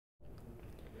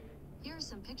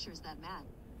some pictures that match.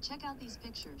 Check out these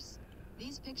pictures.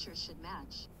 These pictures should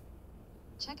match.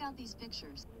 Check out these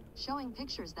pictures. Showing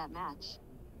pictures that match.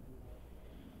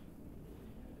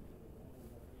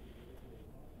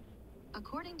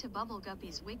 According to Bubble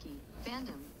Guppy's wiki,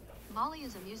 fandom, Molly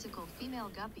is a musical female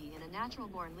guppy and a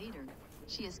natural-born leader.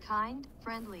 She is kind,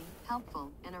 friendly, helpful,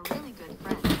 and a really good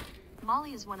friend.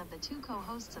 Molly is one of the 2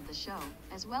 co-hosts of the show,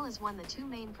 as well as one of the 2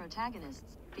 main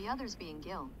protagonists, the others being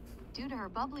Gil. Due to her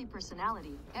bubbly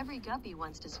personality, every guppy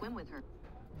wants to swim with her.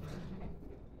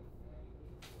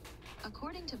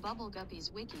 According to Bubble Guppy's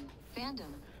wiki,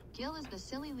 fandom, Gil is the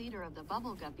silly leader of the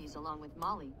Bubble Guppies along with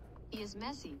Molly. He is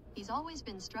messy, he's always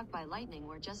been struck by lightning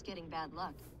or just getting bad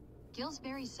luck. Gil's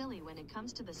very silly when it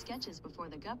comes to the sketches before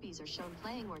the guppies are shown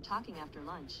playing or talking after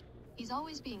lunch. He's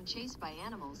always being chased by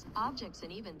animals, objects,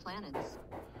 and even planets.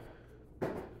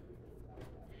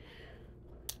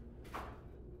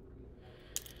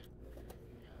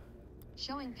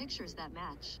 Showing pictures that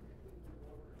match.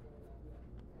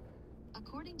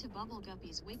 According to Bubble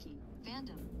Guppy's wiki,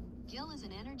 fandom, Gil is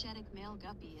an energetic male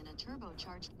guppy and a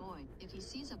turbocharged boy. If he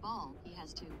sees a ball, he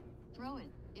has to throw it.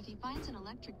 If he finds an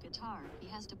electric guitar, he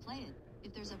has to play it.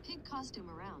 If there's a pig costume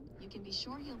around, you can be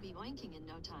sure he'll be oinking in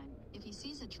no time. If he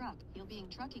sees a truck, he'll be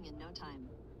trucking in no time.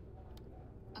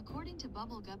 According to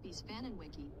Bubble Guppy's fanon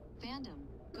wiki, fandom,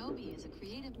 Gobi is a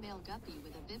creative male guppy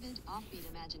with a vivid, offbeat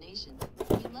imagination.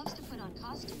 He loves to put on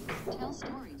costumes, tell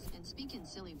stories, and speak in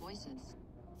silly voices.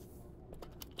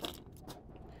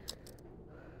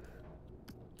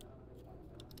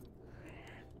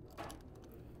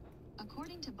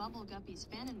 According to Bubble Guppy's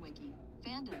fanon wiki,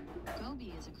 fandom,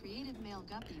 Gobi is a creative male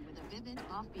guppy with a vivid,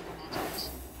 offbeat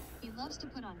imagination. He loves to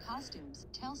put on costumes,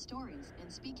 tell stories,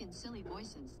 and speak in silly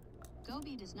voices.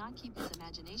 Gobi does not keep his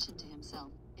imagination to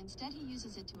himself. Instead, he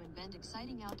uses it to invent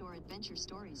exciting outdoor adventure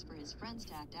stories for his friends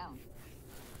to act out.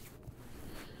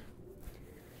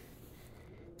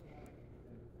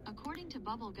 According to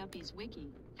Bubble Guppy's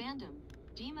wiki, fandom,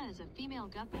 Dima is a female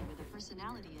guppy with a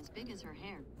personality as big as her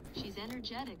hair. She's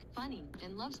energetic, funny,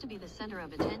 and loves to be the center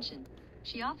of attention.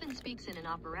 She often speaks in an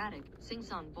operatic,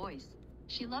 sing-song voice.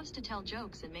 She loves to tell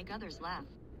jokes and make others laugh.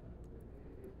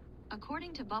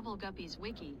 According to Bubble Guppy's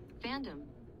wiki, fandom,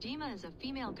 Dima is a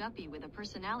female guppy with a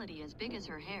personality as big as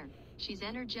her hair. She's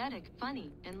energetic,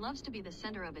 funny, and loves to be the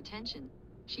center of attention.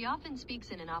 She often speaks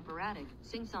in an operatic,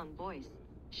 sing-song voice.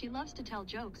 She loves to tell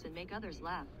jokes and make others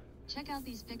laugh. Check out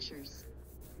these pictures.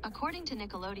 According to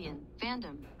Nickelodeon,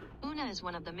 fandom, Una is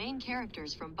one of the main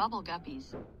characters from Bubble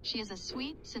Guppies. She is a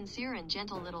sweet, sincere, and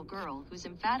gentle little girl who's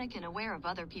emphatic and aware of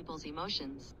other people's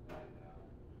emotions.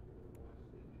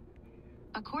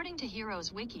 According to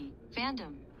Heroes Wiki,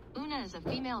 fandom, Una is a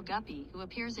female guppy who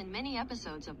appears in many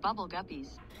episodes of Bubble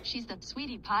Guppies. She's the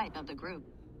sweetie pie of the group.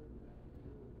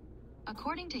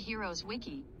 According to Heroes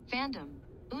Wiki, fandom,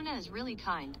 Una is really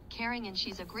kind, caring, and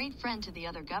she's a great friend to the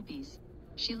other guppies.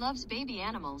 She loves baby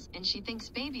animals, and she thinks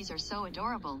babies are so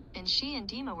adorable, and she and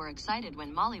Dima were excited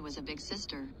when Molly was a big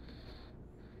sister.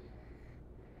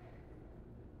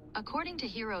 According to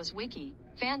Heroes Wiki,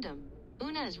 fandom,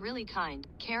 Una is really kind,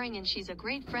 caring, and she's a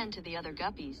great friend to the other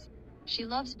guppies. She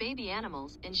loves baby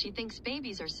animals, and she thinks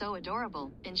babies are so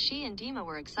adorable, and she and Dima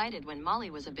were excited when Molly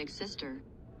was a big sister.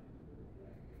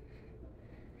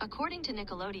 According to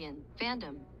Nickelodeon,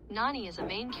 fandom, Nani is a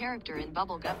main character in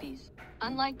Bubble Guppies.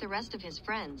 Unlike the rest of his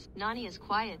friends, Nani is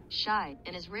quiet, shy,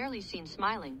 and is rarely seen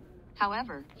smiling.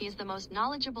 However, he is the most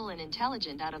knowledgeable and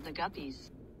intelligent out of the guppies.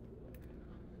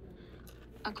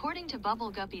 According to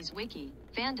Bubble Guppies Wiki,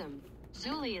 fandom,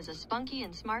 Zuli is a spunky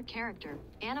and smart character,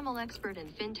 animal expert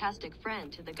and fantastic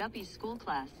friend to the Guppies school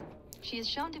class. She is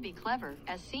shown to be clever,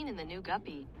 as seen in the new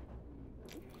Guppy.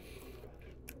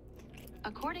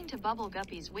 According to Bubble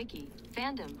Guppies Wiki,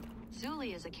 fandom,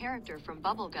 Zuli is a character from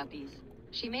Bubble Guppies.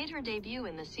 She made her debut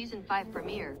in the Season 5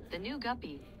 premiere, The New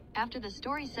Guppy. After the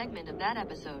story segment of that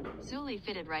episode, Zuli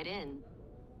fitted right in.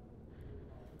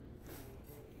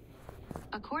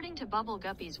 According to Bubble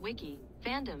Guppies Wiki,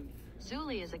 fandom,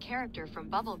 Zuli is a character from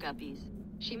Bubble Guppies.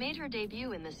 She made her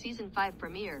debut in the Season 5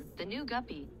 premiere, The New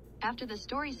Guppy. After the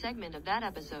story segment of that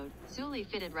episode, Zuli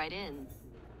fitted right in.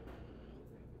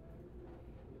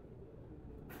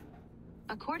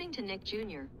 According to Nick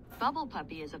Jr., Bubble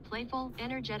Puppy is a playful,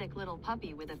 energetic little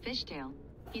puppy with a fishtail.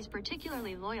 He's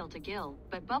particularly loyal to Gil,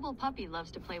 but Bubble Puppy loves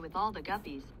to play with all the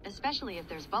guppies, especially if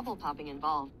there's bubble popping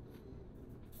involved.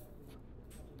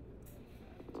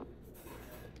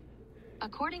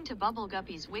 According to Bubble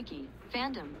Guppies Wiki,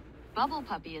 fandom, Bubble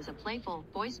Puppy is a playful,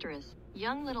 boisterous,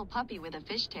 young little puppy with a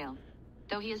fishtail.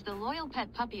 Though he is the loyal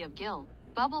pet puppy of Gil,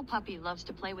 Bubble Puppy loves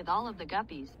to play with all of the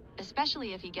guppies,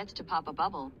 especially if he gets to pop a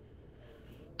bubble.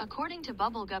 According to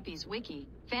Bubble Guppy's wiki,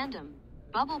 fandom,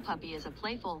 Bubble Puppy is a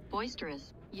playful,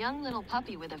 boisterous, young little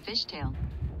puppy with a fishtail.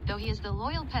 Though he is the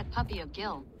loyal pet puppy of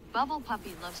Gil, Bubble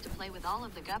Puppy loves to play with all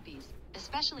of the guppies,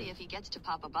 especially if he gets to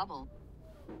pop a bubble.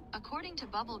 According to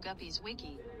Bubble Guppy's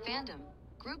wiki, fandom,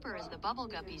 Grouper is the Bubble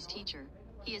Guppy's teacher.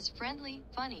 He is friendly,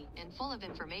 funny, and full of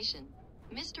information.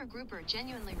 Mr. Grouper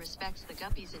genuinely respects the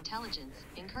guppies' intelligence,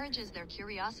 encourages their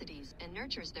curiosities, and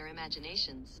nurtures their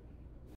imaginations.